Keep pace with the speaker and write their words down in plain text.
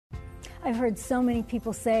I've heard so many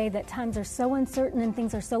people say that times are so uncertain and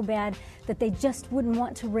things are so bad that they just wouldn't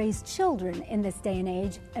want to raise children in this day and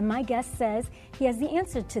age. And my guest says he has the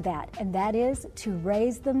answer to that, and that is to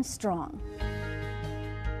raise them strong.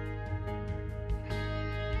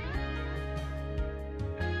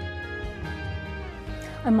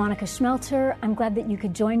 I'm Monica Schmelter. I'm glad that you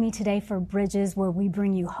could join me today for Bridges, where we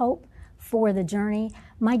bring you hope for the journey.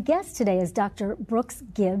 My guest today is Dr. Brooks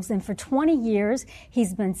Gibbs, and for 20 years,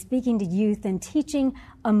 he's been speaking to youth and teaching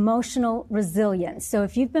emotional resilience. So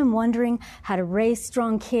if you've been wondering how to raise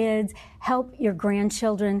strong kids, help your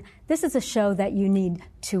grandchildren, this is a show that you need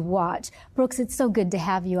to watch. Brooks, it's so good to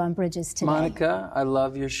have you on Bridges today. Monica, I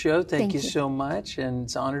love your show. Thank you so much, and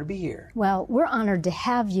it's an honor to be here. Well, we're honored to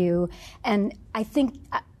have you, and I think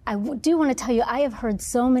I do want to tell you, I have heard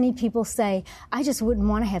so many people say, I just wouldn't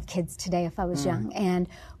want to have kids today if I was young. And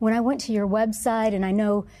when I went to your website, and I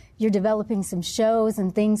know you're developing some shows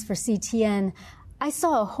and things for CTN, I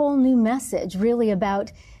saw a whole new message really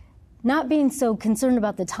about not being so concerned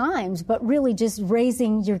about the times, but really just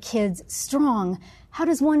raising your kids strong. How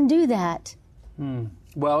does one do that?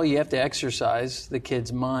 Well, you have to exercise the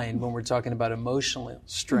kid's mind when we're talking about emotional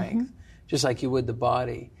strength, just like you would the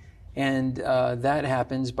body. And that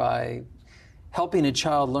happens by helping a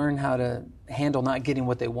child learn how to handle not getting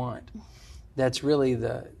what they want. That's really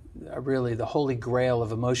the holy grail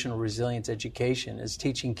of emotional resilience education, is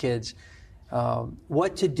teaching kids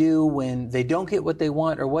what to do when they don't get what they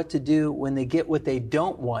want, or what to do when they get what they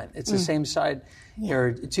don't want. It's the same side,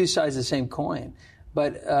 or two sides of the same coin.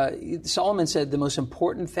 But Solomon said the most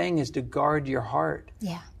important thing is to guard your heart.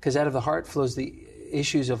 Yeah. Because out of the heart flows the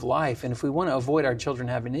issues of life. And if we want to avoid our children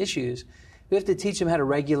having issues, we have to teach them how to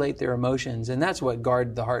regulate their emotions. And that's what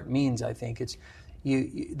guard the heart means, I think. It's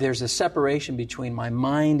there's a separation between my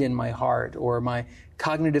mind and my heart, or my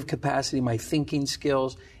cognitive capacity, my thinking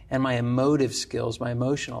skills, and my emotive skills, my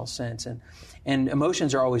emotional sense. And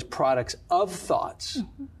emotions are always products of thoughts,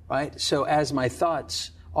 right? So as my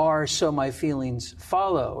thoughts are, so my feelings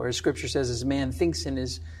follow. Or as Scripture says, as a man thinks in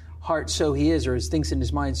his heart, so he is, or as thinks in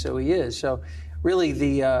his mind, so he is. So really,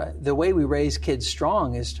 the way we raise kids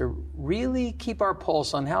strong is to really keep our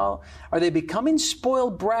pulse on how are they becoming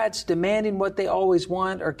spoiled brats demanding what they always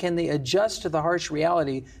want, or can they adjust to the harsh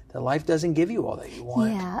reality that life doesn't give you all that you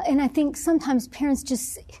want? Yeah, and I think sometimes parents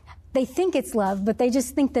they think it's love, but they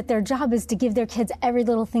just think that their job is to give their kids every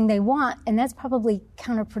little thing they want, and that's probably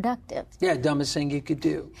counterproductive. Yeah, dumbest thing you could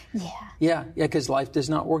do. Yeah, because life does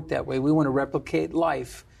not work that way. We want to replicate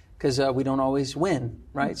life, because we don't always win,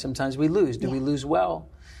 right? Sometimes we lose. Do we lose well?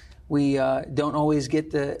 We don't always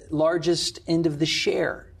get the largest end of the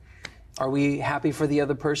share. Are we happy for the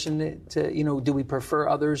other person do we prefer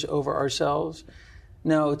others over ourselves?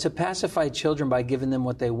 No, to pacify children by giving them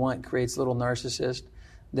what they want creates little narcissists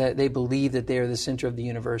that they believe that they are the center of the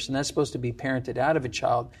universe. And that's supposed to be parented out of a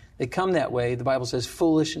child. They come that way. The Bible says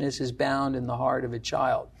foolishness is bound in the heart of a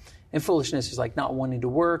child. And foolishness is like not wanting to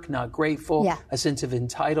work, not grateful, a sense of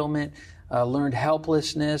entitlement, learned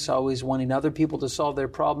helplessness, always wanting other people to solve their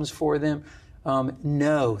problems for them.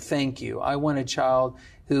 No, thank you. I want a child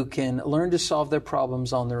who can learn to solve their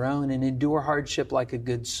problems on their own and endure hardship like a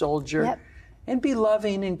good soldier. And be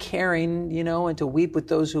loving and caring, and to weep with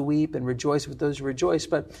those who weep and rejoice with those who rejoice.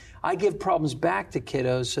 But I give problems back to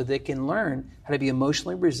kiddos so they can learn how to be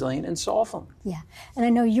emotionally resilient and solve them. Yeah. And I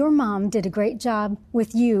know your mom did a great job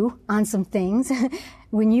with you on some things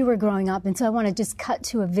when you were growing up. And so I want to just cut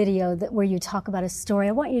to a video where you talk about a story.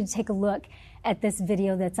 I want you to take a look at this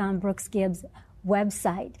video that's on Brooks Gibbs'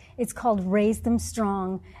 website. It's called Raise Them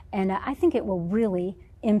Strong, and I think it will really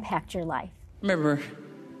impact your life. Remember,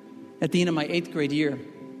 at the end of my 8th grade year,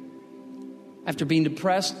 after being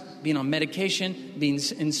depressed, being on medication, being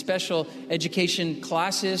in special education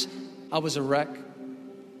classes, I was a wreck.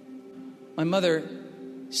 My mother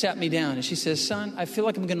sat me down and she says, "Son, I feel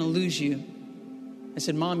like I'm going to lose you." I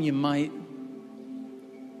said, "Mom, you might."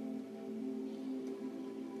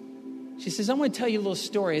 She says, "I want to tell you a little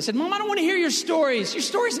story." I said, "Mom, I don't want to hear your stories. Your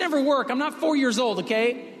stories never work. I'm not 4 years old,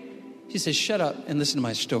 okay?" She says, "Shut up and listen to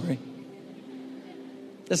my story."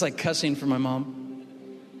 That's like cussing for my mom.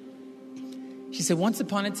 She said, "Once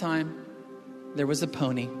upon a time, there was a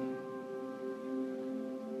pony.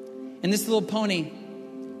 And this little pony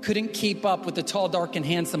couldn't keep up with the tall, dark, and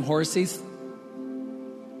handsome horses.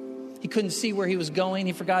 He couldn't see where he was going.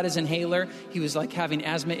 He forgot his inhaler. He was like having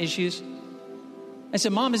asthma issues." I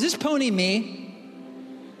said, "Mom, is this pony me?"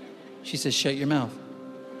 She said, "Shut your mouth."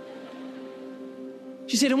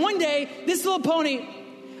 She said, and one day, this little pony,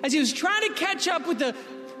 as he was trying to catch up with the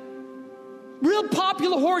real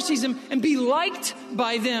popular horses and be liked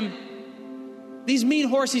by them, These mean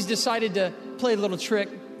horses decided to play a little trick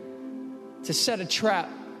to set a trap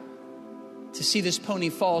to see this pony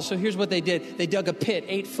fall. So here's what they did. They dug a pit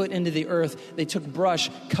 8 foot into the earth. They took brush,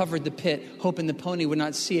 covered the pit, hoping the pony would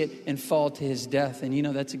not see it and fall to his death. And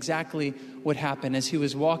that's exactly what happened. As he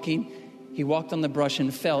was walking, he walked on the brush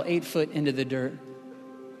and fell 8 foot into the dirt.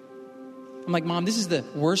 I'm like, Mom, this is the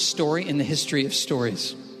worst story in the history of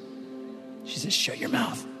stories. She says, shut your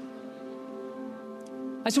mouth.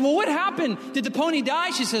 I said, well, what happened? Did the pony die?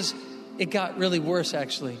 She says, it got really worse,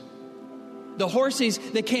 actually. The horses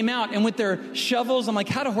that came out and with their shovels, I'm like,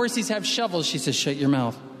 how do horses have shovels? She says, shut your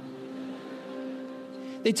mouth.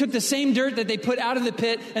 They took the same dirt that they put out of the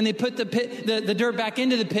pit and they put the dirt back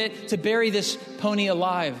into the pit to bury this pony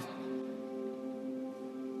alive.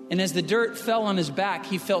 And as the dirt fell on his back,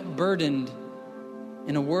 he felt burdened.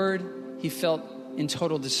 In a word, he felt in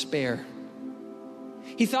total despair.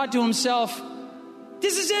 He thought to himself,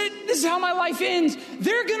 this is it. This is how my life ends.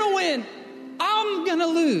 They're going to win. I'm going to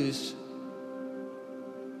lose.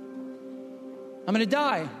 I'm going to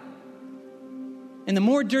die. And the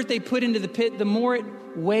more dirt they put into the pit, the more it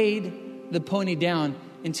weighed the pony down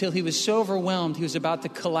until he was so overwhelmed he was about to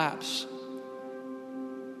collapse.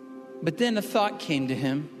 But then a thought came to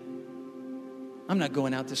him. I'm not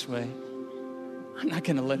going out this way. I'm not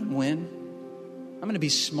going to let him win. I'm going to be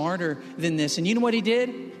smarter than this. And you know what he did?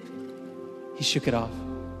 He shook it off.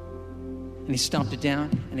 And he stomped it down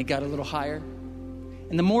and it got a little higher.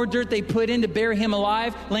 And the more dirt they put in to bury him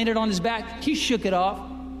alive, landed on his back, he shook it off.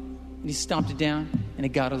 And he stomped it down and it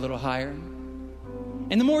got a little higher.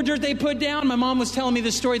 And the more dirt they put down, my mom was telling me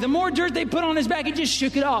this story, the more dirt they put on his back, he just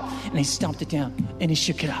shook it off. And he stomped it down and he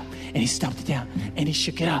shook it up. And he stomped it down and he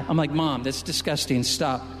shook it up. I'm like, Mom, that's disgusting.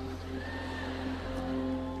 Stop.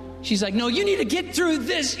 She's like, no, you need to get through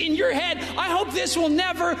this in your head. I hope this will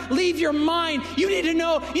never leave your mind. You need to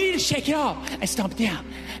know, you need to shake it off. I stomp it down.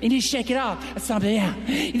 You need to shake it off. I stomp it down.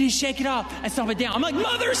 You need to shake it off. I stomp it down. I'm like,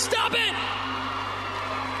 Mother, stop it.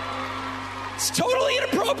 It's totally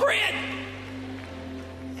inappropriate.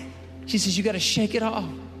 She says, you got to shake it off.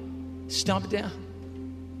 Stomp it down.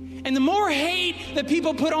 And the more hate that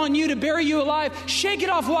people put on you to bury you alive, shake it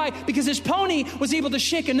off. Why? Because this pony was able to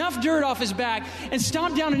shake enough dirt off his back and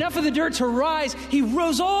stomp down enough of the dirt to rise. He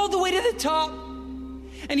rose all the way to the top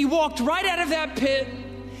and he walked right out of that pit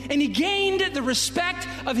and he gained the respect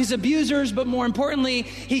of his abusers. But more importantly,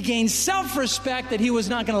 he gained self-respect that he was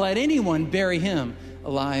not going to let anyone bury him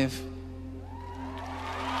alive.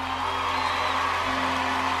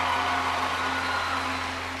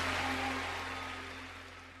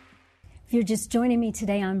 If you're just joining me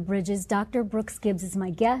today on Bridges, Dr. Brooks Gibbs is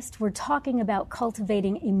my guest. We're talking about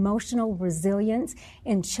cultivating emotional resilience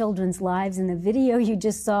in children's lives. And the video you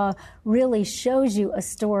just saw really shows you a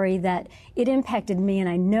story that it impacted me, and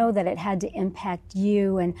I know that it had to impact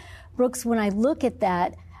you. And Brooks, when I look at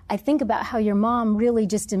that, I think about how your mom really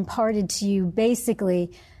just imparted to you basically,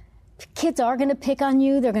 kids are going to pick on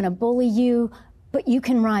you, they're going to bully you, but you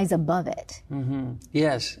can rise above it. Mm-hmm.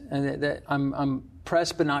 Yes, and I'm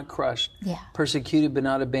pressed but not crushed, persecuted but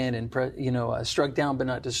not abandoned, struck down but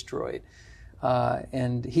not destroyed.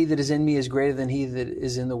 And he that is in me is greater than he that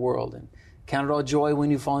is in the world. And count it all joy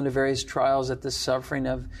when you fall into various trials, that the suffering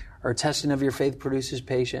of or testing of your faith produces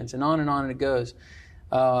patience, and on it goes.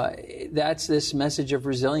 That's this message of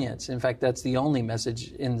resilience. In fact, that's the only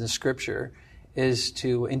message in the Scripture, is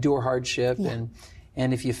to endure hardship.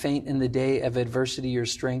 And if you faint in the day of adversity, your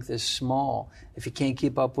strength is small. If you can't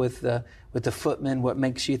keep up with the footmen, what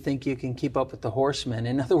makes you think you can keep up with the horsemen?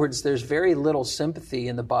 In other words, there's very little sympathy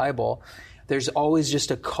in the Bible. There's always just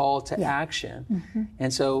a call to action. Mm-hmm.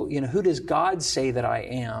 And so, who does God say that I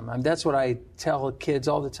am? that's what I tell kids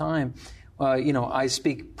all the time. I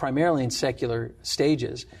speak primarily in secular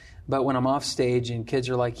stages. But when I'm off stage and kids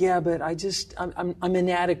are like, yeah, but I'm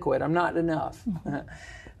inadequate. I'm not enough. Mm-hmm.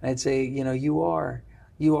 I'd say, you are.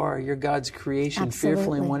 You're God's creation, Absolutely.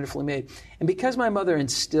 Fearfully and wonderfully made. And because my mother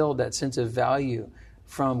instilled that sense of value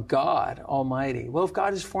from God Almighty, well, if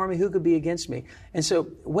God is for me, who could be against me? And so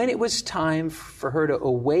when it was time for her to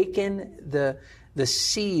awaken the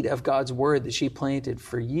seed of God's word that she planted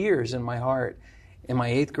for years in my heart, in my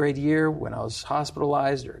 8th grade year, when I was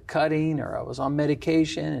hospitalized or cutting or I was on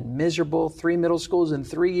medication and miserable, 3 middle schools in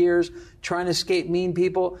 3 years, trying to escape mean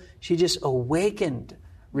people, she just awakened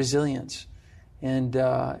resilience. And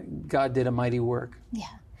God did a mighty work. Yeah.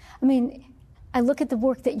 I mean, I look at the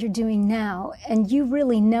work that you're doing now, and you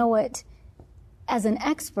really know it as an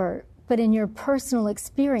expert, but in your personal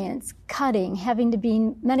experience, cutting, having to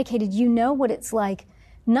be medicated, you know what it's like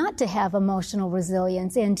not to have emotional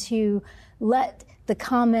resilience and to let the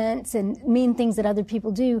comments and mean things that other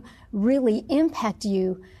people do really impact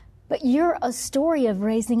you, but you're a story of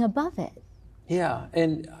raising above it. Yeah,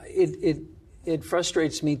 and it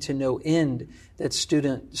frustrates me to no end that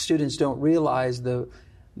students don't realize the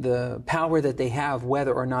power that they have,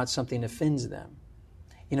 whether or not something offends them.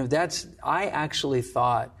 I actually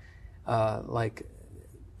thought like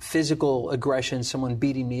physical aggression, someone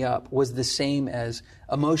beating me up, was the same as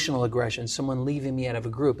emotional aggression, someone leaving me out of a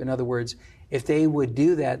group. In other words, if they would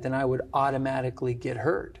do that, then I would automatically get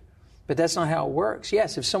hurt. But that's not how it works.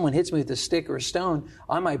 Yes, if someone hits me with a stick or a stone,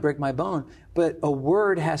 I might break my bone, but a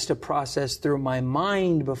word has to process through my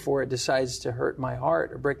mind before it decides to hurt my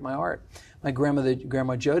heart or break my heart. My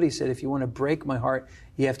Grandma Jody said, if you want to break my heart,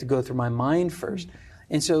 you have to go through my mind first.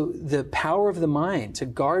 And so the power of the mind to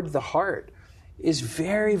guard the heart is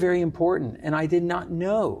very, very important. And I did not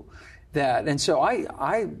know that. And so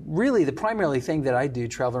I really, the primary thing that I do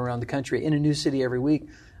traveling around the country in a new city every week,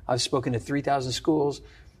 I've spoken to 3,000 schools,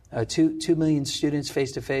 2 million students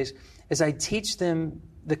face to face, is I teach them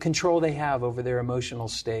the control they have over their emotional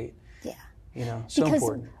state. Yeah. So because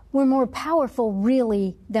important. We're more powerful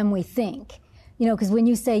really than we think. Because when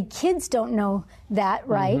you say kids don't know that,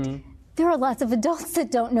 right? Mm-hmm. There are lots of adults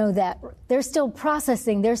that don't know that. They're still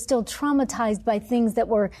processing. They're still traumatized by things that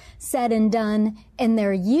were said and done in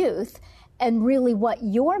their youth. And really what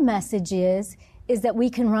your message is that we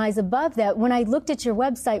can rise above that. When I looked at your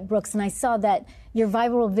website, Brooks, and I saw that your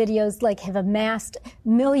viral videos have amassed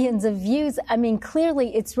millions of views, I mean,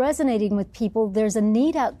 clearly it's resonating with people. There's a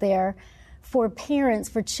need out there for parents,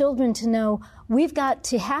 for children to know we've got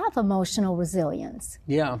to have emotional resilience.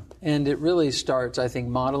 Yeah, and it really starts, I think,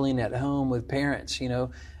 modeling at home with parents,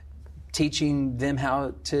 teaching them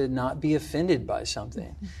how to not be offended by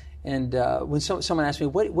something. And when someone asks me,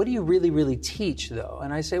 what do you really, really teach, though?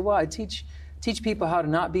 And I say, well, I teach people how to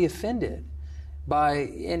not be offended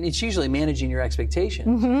and it's usually managing your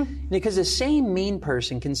expectations. Mm-hmm. Because the same mean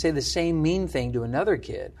person can say the same mean thing to another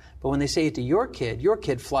kid, but when they say it to your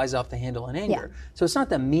kid flies off the handle in anger. Yeah. So it's not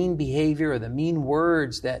the mean behavior or the mean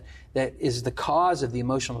words that is the cause of the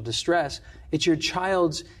emotional distress. It's your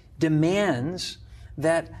child's demands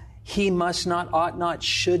that he must not, ought not,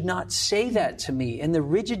 should not say that to me. And the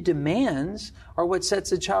rigid demands are what sets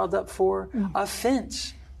the child up for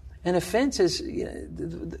offense. And offense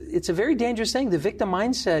it's a very dangerous thing. The victim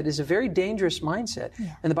mindset is a very dangerous mindset.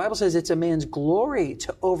 Yeah. And the Bible says it's a man's glory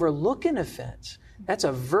to overlook an offense. That's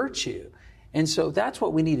a virtue. And so that's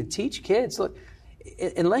what we need to teach kids. Look,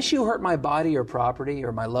 unless you hurt my body or property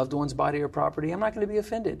or my loved one's body or property, I'm not going to be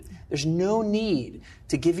offended. There's no need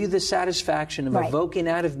to give you the satisfaction of evoking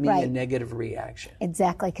out of me a negative reaction.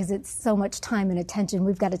 Exactly, because it's so much time and attention.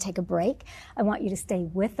 We've got to take a break. I want you to stay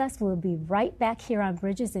with us. We'll be right back here on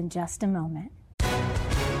Bridges in just a moment.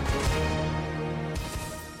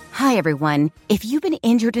 Hi, everyone. If you've been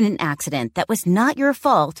injured in an accident that was not your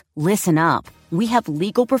fault, listen up. We have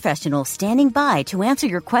legal professionals standing by to answer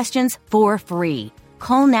your questions for free.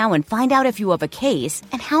 Call now and find out if you have a case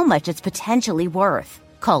and how much it's potentially worth.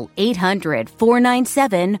 Call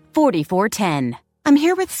 800-497-4410. I'm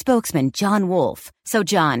here with spokesman John Wolf. So,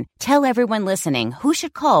 John, tell everyone listening who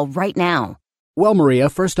should call right now. Well, Maria,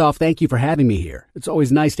 first off, thank you for having me here. It's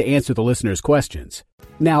always nice to answer the listeners' questions.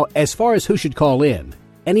 Now, as far as who should call in,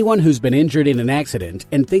 anyone who's been injured in an accident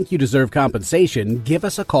and think you deserve compensation, give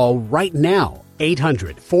us a call right now.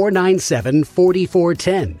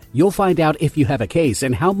 800-497-4410. You'll find out if you have a case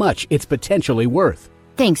and how much it's potentially worth.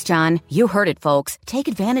 Thanks, John. You heard it, folks. Take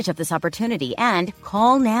advantage of this opportunity and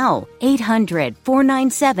call now.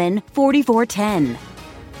 800-497-4410.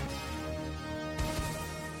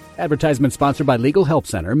 Advertisement sponsored by Legal Help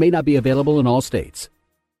Center. May not be available in all states.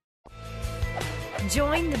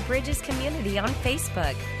 Join the Bridges community on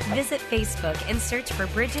Facebook. Visit Facebook and search for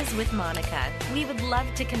Bridges with Monica. We would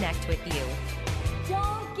love to connect with you.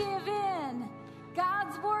 Don't give in.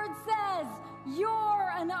 God's word says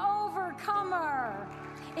you're an overcomer.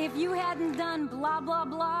 If you hadn't done blah, blah,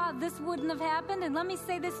 blah, this wouldn't have happened. And let me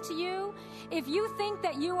say this to you. If you think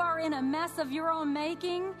that you are in a mess of your own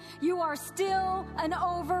making, you are still an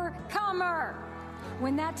overcomer.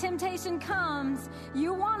 When that temptation comes,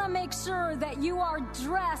 you want to make sure that you are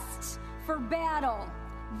dressed for battle.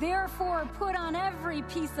 Therefore, put on every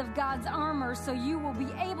piece of God's armor so you will be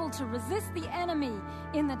able to resist the enemy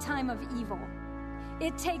in the time of evil.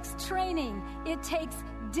 It takes training. It takes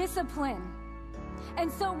discipline. And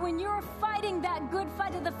so when you're fighting that good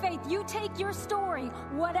fight of the faith, you take your story,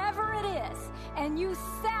 whatever it is, and you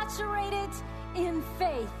saturate it in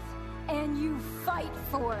faith, and you fight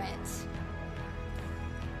for it.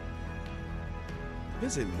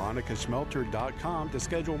 Visit monicaschmelter.com to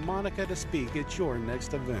schedule Monica to speak at your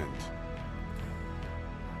next event.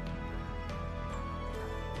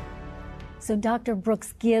 So Dr.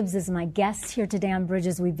 Brooks Gibbs is my guest here today on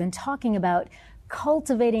Bridges. We've been talking about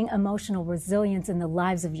cultivating emotional resilience in the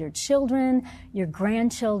lives of your children, your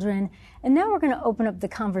grandchildren, and now we're going to open up the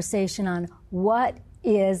conversation on what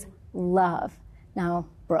is love. Now,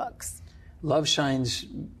 Brooks. Love shines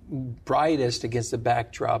brightest against the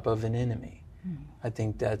backdrop of an enemy. I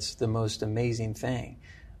think that's the most amazing thing.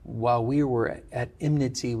 While we were at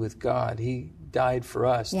enmity with God, He died for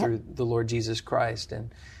us through the Lord Jesus Christ,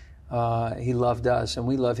 and He loved us, and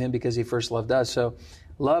we love Him because He first loved us. So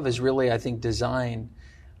love is really, I think, designed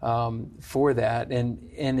for that,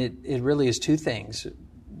 and it really is two things,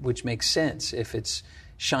 which makes sense. If it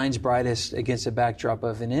shines brightest against the backdrop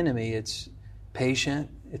of an enemy, it's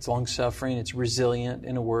patient, it's long-suffering, it's resilient,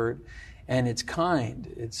 in a word, and it's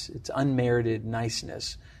kind. It's unmerited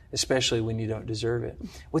niceness, especially when you don't deserve it.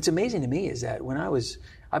 What's amazing to me is that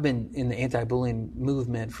I've been in the anti-bullying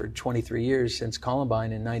movement for 23 years, since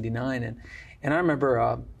Columbine in '99, and I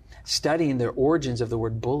remember studying the origins of the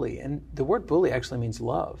word bully, and the word bully actually means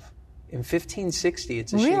love. In 1560,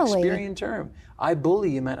 it's a Shakespearean term. I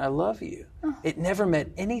bully you meant I love you. It never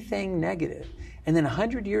meant anything negative. And then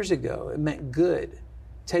 100 years ago, it meant good.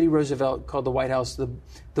 Teddy Roosevelt called the White House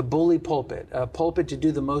the bully pulpit, a pulpit to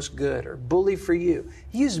do the most good, or bully for you.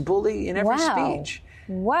 He used bully in every speech.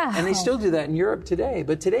 Wow. And they still do that in Europe today.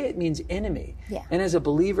 But today it means enemy. Yeah. And as a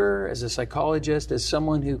believer, as a psychologist, as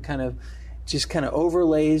someone who kind of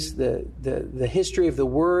overlays the history of the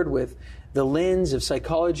word with the lens of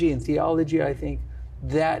psychology and theology, I think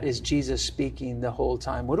that is Jesus speaking the whole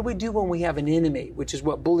time. What do we do when we have an enemy, which is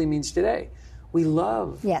what bully means today? We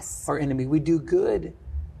love our enemy. We do good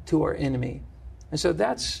to our enemy. And so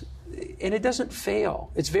and it doesn't fail.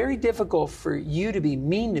 It's very difficult for you to be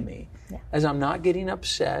mean to me as I'm not getting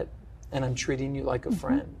upset and I'm treating you like a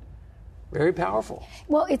friend. Very powerful.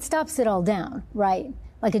 Well, it stops it all down, right?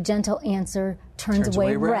 Like a gentle answer turns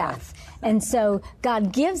away wrath. And so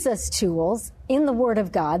God gives us tools in the Word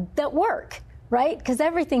of God that work, right? Because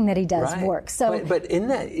everything that He does works. So, but in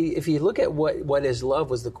that, if you look at what is love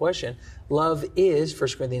was the question, love is, 1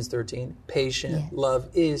 Corinthians 13, patient. Yes. Love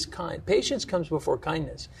is kind. Patience comes before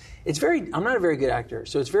kindness. I'm not a very good actor,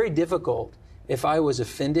 so it's very difficult if I was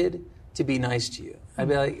offended to be nice to you. I'd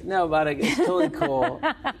be like, no, Monica, it's totally cool.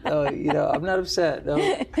 No, I'm not upset. No,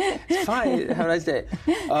 it's fine. Have a nice day.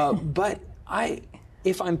 But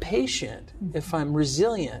if I'm patient, if I'm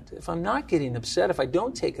resilient, if I'm not getting upset, if I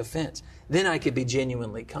don't take offense, then I could be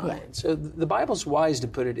genuinely kind. Yeah. So the Bible's wise to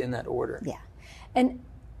put it in that order. Yeah. And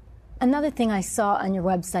another thing I saw on your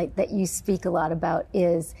website that you speak a lot about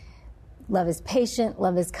is love is patient,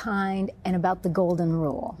 love is kind, and about the golden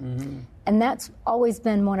rule. Mm-hmm. And that's always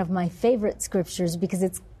been one of my favorite scriptures because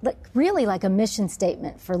it's really like a mission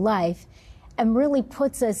statement for life and really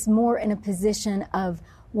puts us more in a position of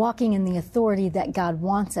walking in the authority that God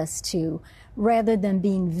wants us to, rather than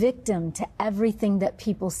being victim to everything that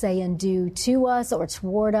people say and do to us or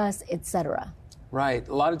toward us, etc. Right.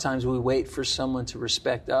 A lot of times we wait for someone to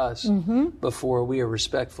respect us before we are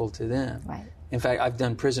respectful to them. Right. In fact, I've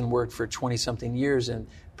done prison work for 20-something years, and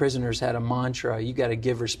prisoners had a mantra, you got to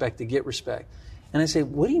give respect to get respect. And I say,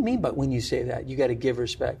 what do you mean by when you say that, you got to give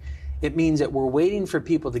respect? It means that we're waiting for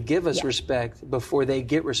people to give us respect before they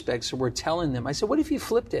get respect, so we're telling them. I said, what if you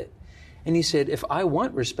flipped it? And he said, if I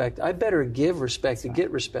want respect, I better give respect to get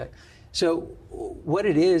respect. So what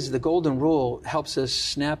it is, the golden rule helps us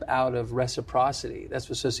snap out of reciprocity. That's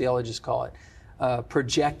what sociologists call it.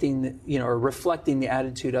 Projecting, or reflecting the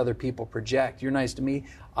attitude other people project. You're nice to me,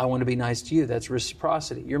 I want to be nice to you. That's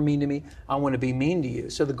reciprocity. You're mean to me, I want to be mean to you.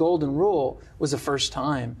 So the golden rule was the first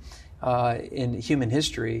time in human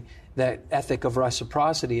history that ethic of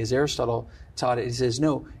reciprocity, as Aristotle taught it, he says,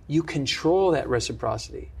 no, you control that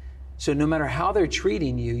reciprocity. So no matter how they're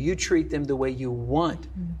treating you, you treat them the way you want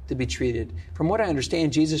to be treated. From what I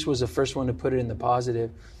understand, Jesus was the first one to put it in the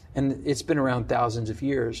positive, and it's been around thousands of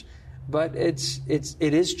years. But it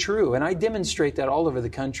is true, and I demonstrate that all over the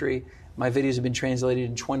country. My videos have been translated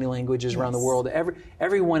in 20 languages around the world.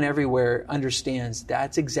 Everyone everywhere understands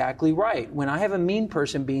that's exactly right. When I have a mean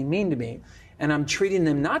person being mean to me, and I'm treating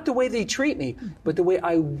them not the way they treat me, but the way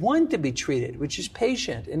I want to be treated, which is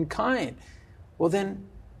patient and kind, well,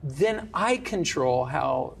 then I control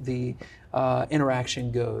how the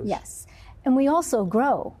interaction goes. Yes, and we also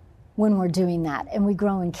grow when we're doing that, and we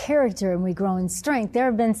grow in character and we grow in strength. There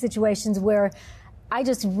have been situations where I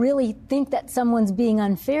just really think that someone's being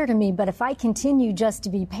unfair to me, but if I continue just to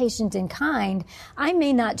be patient and kind, I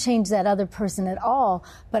may not change that other person at all,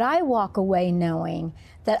 but I walk away knowing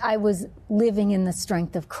that I was living in the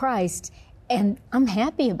strength of Christ, and I'm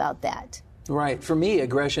happy about that. Right. For me,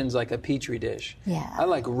 aggression's like a petri dish. Yeah. I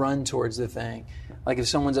like run towards the thing. Like if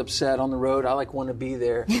someone's upset on the road, I like want to be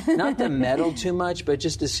there. Not to meddle too much, but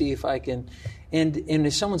just to see if I can. And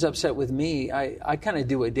if someone's upset with me, I kind of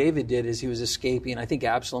do what David did as he was escaping. I think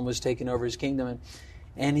Absalom was taking over his kingdom.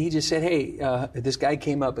 And he just said, hey, this guy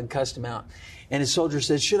came up and cussed him out. And his soldier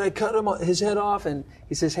said, should I cut his head off? And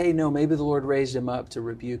he says, hey, no, maybe the Lord raised him up to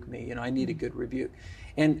rebuke me. You know, I need a good rebuke.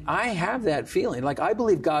 And I have that feeling. Like, I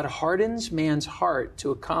believe God hardens man's heart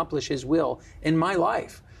to accomplish his will in my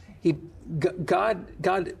life.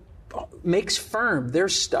 God makes firm their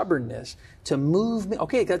stubbornness to move me.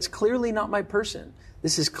 Okay, that's clearly not my person.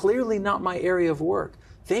 This is clearly not my area of work.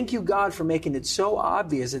 Thank you, God, for making it so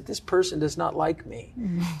obvious that this person does not like me.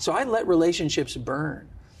 Mm-hmm. So I let relationships burn.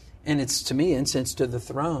 And it's, to me, incense to the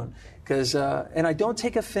throne. And I don't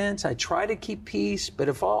take offense. I try to keep peace. But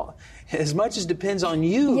as much as depends on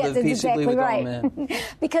you, yes, live peaceably exactly with right. all men.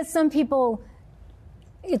 Because some people,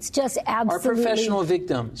 it's just absolutely... Are professional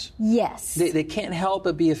victims. Yes. They can't help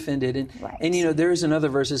but be offended. And you know, there's another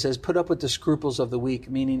verse that says, put up with the scruples of the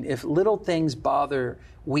weak, meaning if little things bother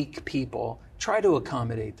weak people, try to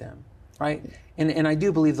accommodate them, right? And I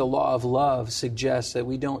do believe the law of love suggests that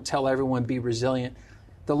we don't tell everyone be resilient.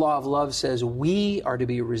 The law of love says we are to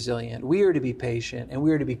be resilient, we are to be patient, and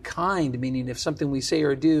we are to be kind, meaning if something we say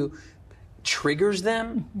or do triggers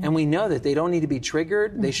them, mm-hmm. and we know that they don't need to be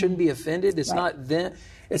triggered, mm-hmm. they shouldn't be offended, it's not them,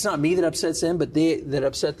 it's not me that upsets them, but they that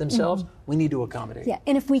upset themselves, mm-hmm. we need to accommodate. Yeah,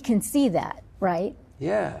 and if we can see that, right?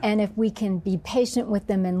 Yeah. And if we can be patient with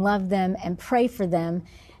them and love them and pray for them.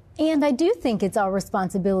 And I do think it's our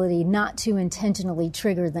responsibility not to intentionally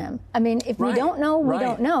trigger them. I mean, if we don't know, we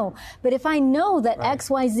don't know. But if I know that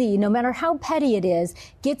XYZ, no matter how petty it is,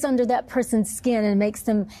 gets under that person's skin and makes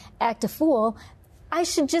them act a fool, I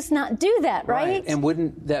should just not do that, right? And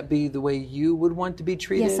wouldn't that be the way you would want to be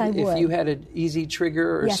treated? Yes, I would. If you had an easy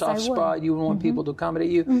trigger or soft spot, you would want mm-hmm. people to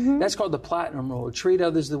accommodate you. Mm-hmm. That's called the platinum rule. Treat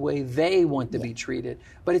others the way they want to be treated.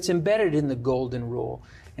 But it's embedded in the golden rule.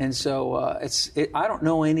 And so I don't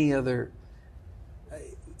know any other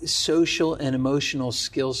social and emotional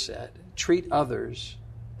skill set. Treat others,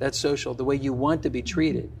 that's social, the way you want to be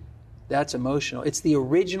treated. That's emotional. It's the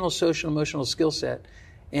original social emotional skill set,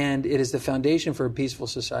 and it is the foundation for a peaceful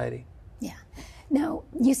society. Yeah. Now,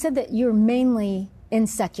 you said that you're mainly in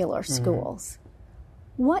secular schools.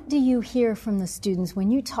 Mm-hmm. What do you hear from the students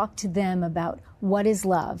when you talk to them about what is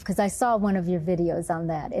love? Because I saw one of your videos on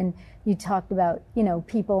that, and you talked about, you know,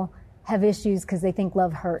 people have issues because they think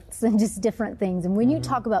love hurts and just different things. And when mm-hmm. you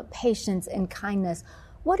talk about patience and kindness,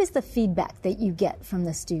 what is the feedback that you get from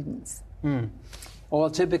the students? Well,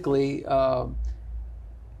 typically, I'm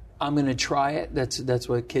going to try it. That's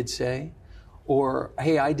what kids say. Or,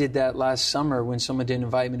 hey, I did that last summer when someone didn't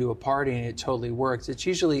invite me to a party and it totally worked. It's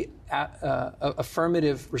usually a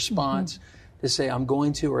affirmative response mm-hmm. to say, I'm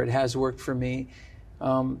going to, or it has worked for me.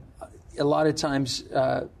 A lot of times,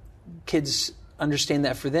 kids understand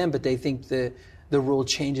that for them, but they think the rule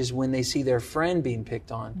changes when they see their friend being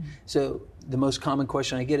picked on. Mm-hmm. So the most common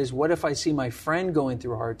question I get is, what if I see my friend going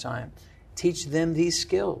through a hard time? Teach them these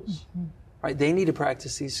skills, mm-hmm. right? They need to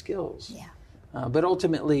practice these skills. Yeah. But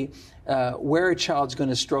ultimately, where a child's going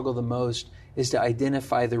to struggle the most is to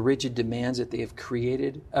identify the rigid demands that they have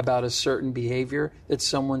created about a certain behavior that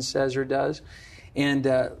someone says or does, and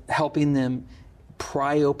helping them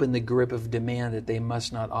pry open the grip of demand that they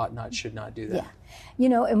must not, ought not, should not do that. Yeah. You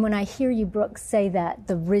know, and when I hear you, Brooks, say that,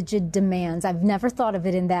 the rigid demands, I've never thought of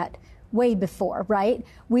it in that way before, right?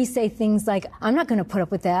 We say things like, I'm not going to put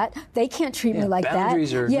up with that. They can't treat me like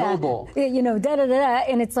boundaries that. Boundaries are noble. You know,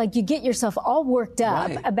 da-da-da-da. And it's like you get yourself all worked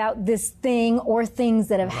up about this thing or things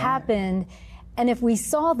that have happened. And if we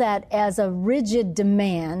saw that as a rigid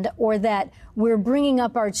demand, or that we're bringing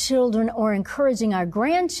up our children or encouraging our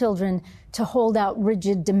grandchildren to hold out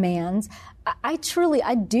rigid demands, I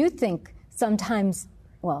do think sometimes,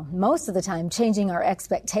 well, most of the time, changing our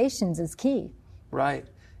expectations is key. Right.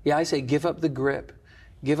 Yeah, I say give up the grip.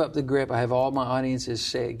 Give up the grip. I have all my audiences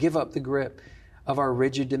say, give up the grip of our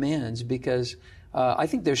rigid demands, because I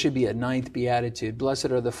think there should be a ninth beatitude. Blessed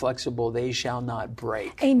are the flexible, they shall not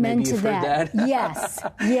break. Amen. Maybe you've heard that. Yes,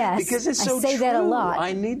 yes. Because it's so I say true. That a lot.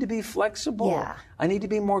 I need to be flexible. Yeah. I need to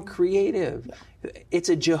be more creative. Yeah. It's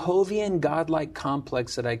a Jehovian godlike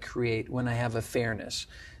complex that I create when I have a fairness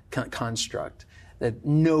construct. That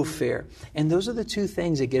no fair. And those are the two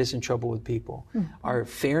things that get us in trouble with people. Mm-hmm. Our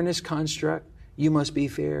fairness construct, You must be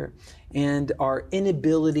fair. And our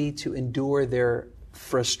inability to endure their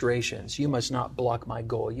frustrations. You must not block my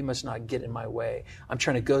goal. You must not get in my way. I'm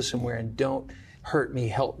trying to go somewhere, and don't hurt me,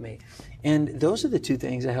 help me. And those are the two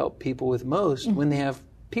things I help people with most when they have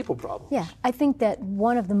people problems. Yeah, I think that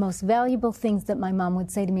one of the most valuable things that my mom would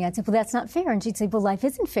say to me, I'd say, well, that's not fair. And she'd say, well, life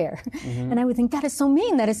isn't fair. And I would think, that is so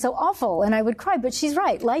mean, that is so awful. And I would cry, but she's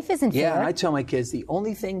right, life isn't fair. Yeah, and I tell my kids, the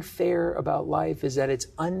only thing fair about life is that it's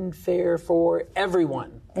unfair for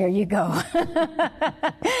everyone. There you go.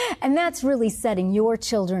 And that's really setting your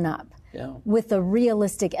children up with a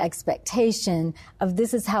realistic expectation of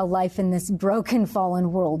this is how life in this broken,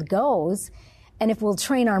 fallen world goes. And if we'll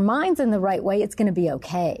train our minds in the right way, it's going to be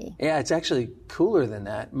okay. Yeah, it's actually cooler than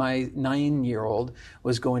that. My 9-year-old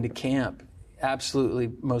was going to camp.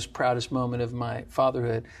 Absolutely most proudest moment of my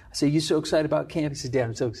fatherhood. I said, you so excited about camp? He said, Dad,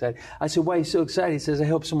 I'm so excited. I said, why are you so excited? He says, I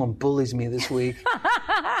hope someone bullies me this week.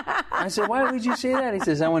 I said, why would you say that? He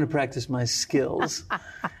says, I want to practice my skills.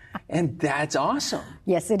 And that's awesome.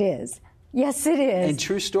 Yes, it is. Yes, it is. And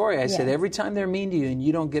true story, I said, every time they're mean to you and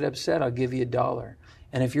you don't get upset, I'll give you $1.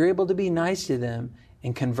 And if you're able to be nice to them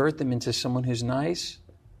and convert them into someone who's nice,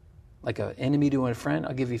 like an enemy to a friend,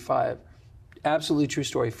 I'll give you $5. Absolutely true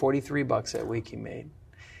story. $43 that week he made.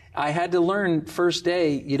 I had to learn first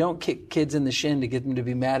day, you don't kick kids in the shin to get them to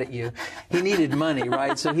be mad at you. He needed money,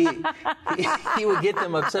 right? So he would get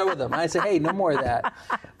them upset with them. I said, hey, no more of that.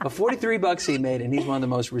 But $43 he made, and he's one of the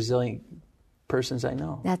most resilient persons I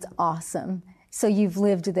know. That's awesome. So you've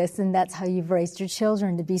lived this, and that's how you've raised your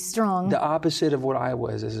children to be strong. The opposite of what I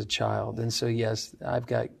was as a child. And so, yes, I've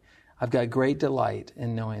got great delight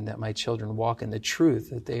in knowing that my children walk in the truth,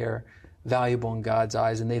 that they are valuable in God's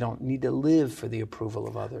eyes, and they don't need to live for the approval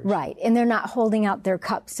of others. Right. And they're not holding out their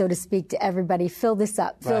cup, so to speak, to everybody. Fill this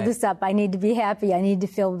up. Fill this up. I need to be happy. I need to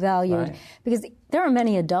feel valued. Right. Because there are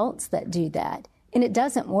many adults that do that, and it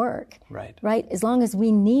doesn't work. Right. Right? As long as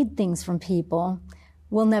we need things from people,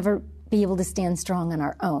 we'll never be able to stand strong on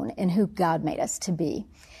our own in who God made us to be.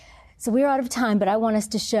 So we're out of time, but I want us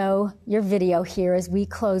to show your video here as we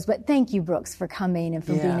close. But thank you, Brooks, for coming and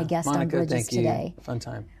for being a guest Monica, on Bridges thank you. today. Fun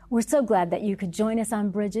time. We're so glad that you could join us on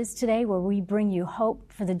Bridges today, where we bring you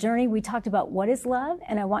hope for the journey. We talked about what is love,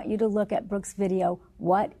 and I want you to look at Brooks' video,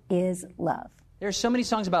 What is Love? There's so many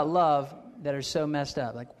songs about love that are so messed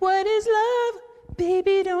up. Like, what is love?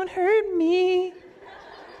 Baby, don't hurt me.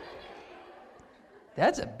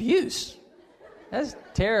 That's abuse. That's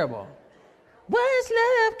terrible. What's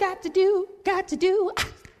love got to do? Got to do?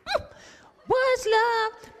 What's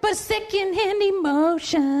love but secondhand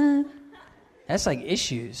emotion? That's like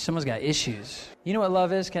issues. Someone's got issues. You know what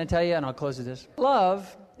love is? Can I tell you? And I'll close with this.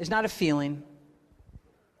 Love is not a feeling.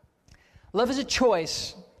 Love is a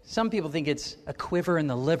choice. Some people think it's a quiver in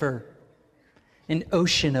the liver, an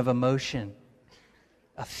ocean of emotion,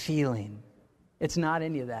 a feeling. It's not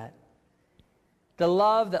any of that. The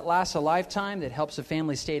love that lasts a lifetime, that helps a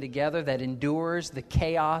family stay together, that endures the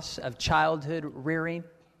chaos of childhood rearing.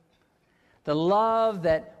 The love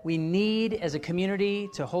that we need as a community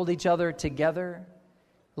to hold each other together.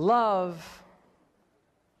 Love,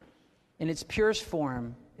 in its purest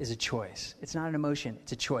form, is a choice. It's not an emotion,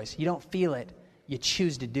 it's a choice. You don't feel it, you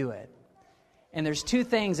choose to do it. And there's two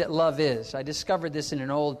things that love is. I discovered this in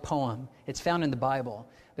an old poem. It's found in the Bible.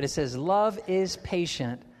 But it says, love is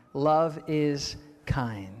patient, love is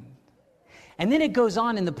kind. And then it goes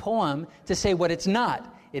on in the poem to say what it's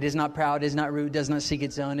not. It is not proud, is not rude, does not seek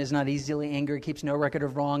its own, is not easily angered, keeps no record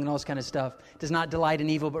of wrong, and all this kind of stuff. Does not delight in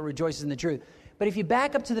evil, but rejoices in the truth. But if you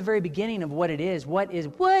back up to the very beginning of what is love?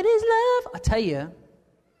 I'll tell you,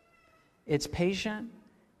 it's patient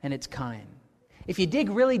and it's kind. If you dig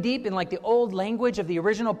really deep in like the old language of the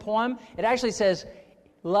original poem, it actually says,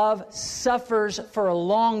 love suffers for a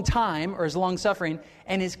long time, or is long-suffering,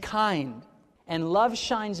 and is kind. And love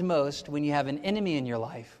shines most when you have an enemy in your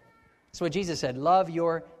life. That's what Jesus said, love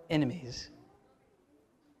your enemies.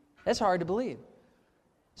 That's hard to believe.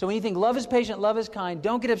 So when you think love is patient, love is kind,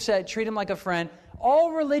 don't get upset, treat them like a friend.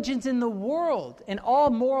 All religions in the world and all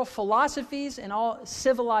moral philosophies and all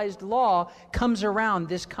civilized law comes around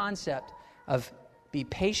this concept of be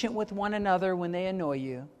patient with one another when they annoy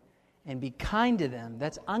you and be kind to them.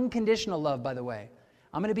 That's unconditional love, by the way.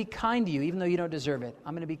 I'm going to be kind to you even though you don't deserve it.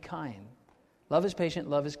 I'm going to be kind. Love is patient,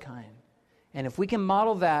 love is kind. And if we can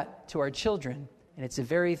model that to our children, and it's the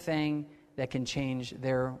very thing that can change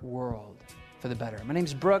their world for the better. My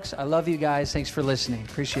name's Brooks. I love you guys. Thanks for listening.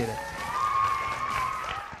 Appreciate it.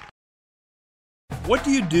 What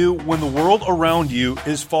do you do when the world around you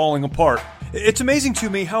is falling apart? It's amazing to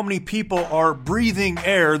me how many people are breathing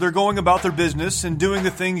air. They're going about their business and doing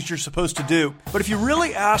the things you're supposed to do. But if you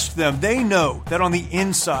really ask them, they know that on the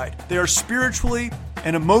inside, they are spiritually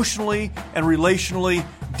and emotionally and relationally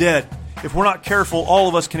dead. If we're not careful, all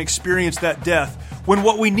of us can experience that death. When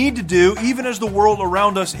what we need to do, even as the world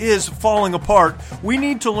around us is falling apart, we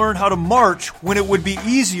need to learn how to march when it would be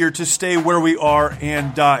easier to stay where we are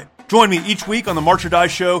and die. Join me each week on the March or Die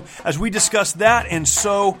Show as we discuss that and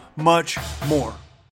so much more.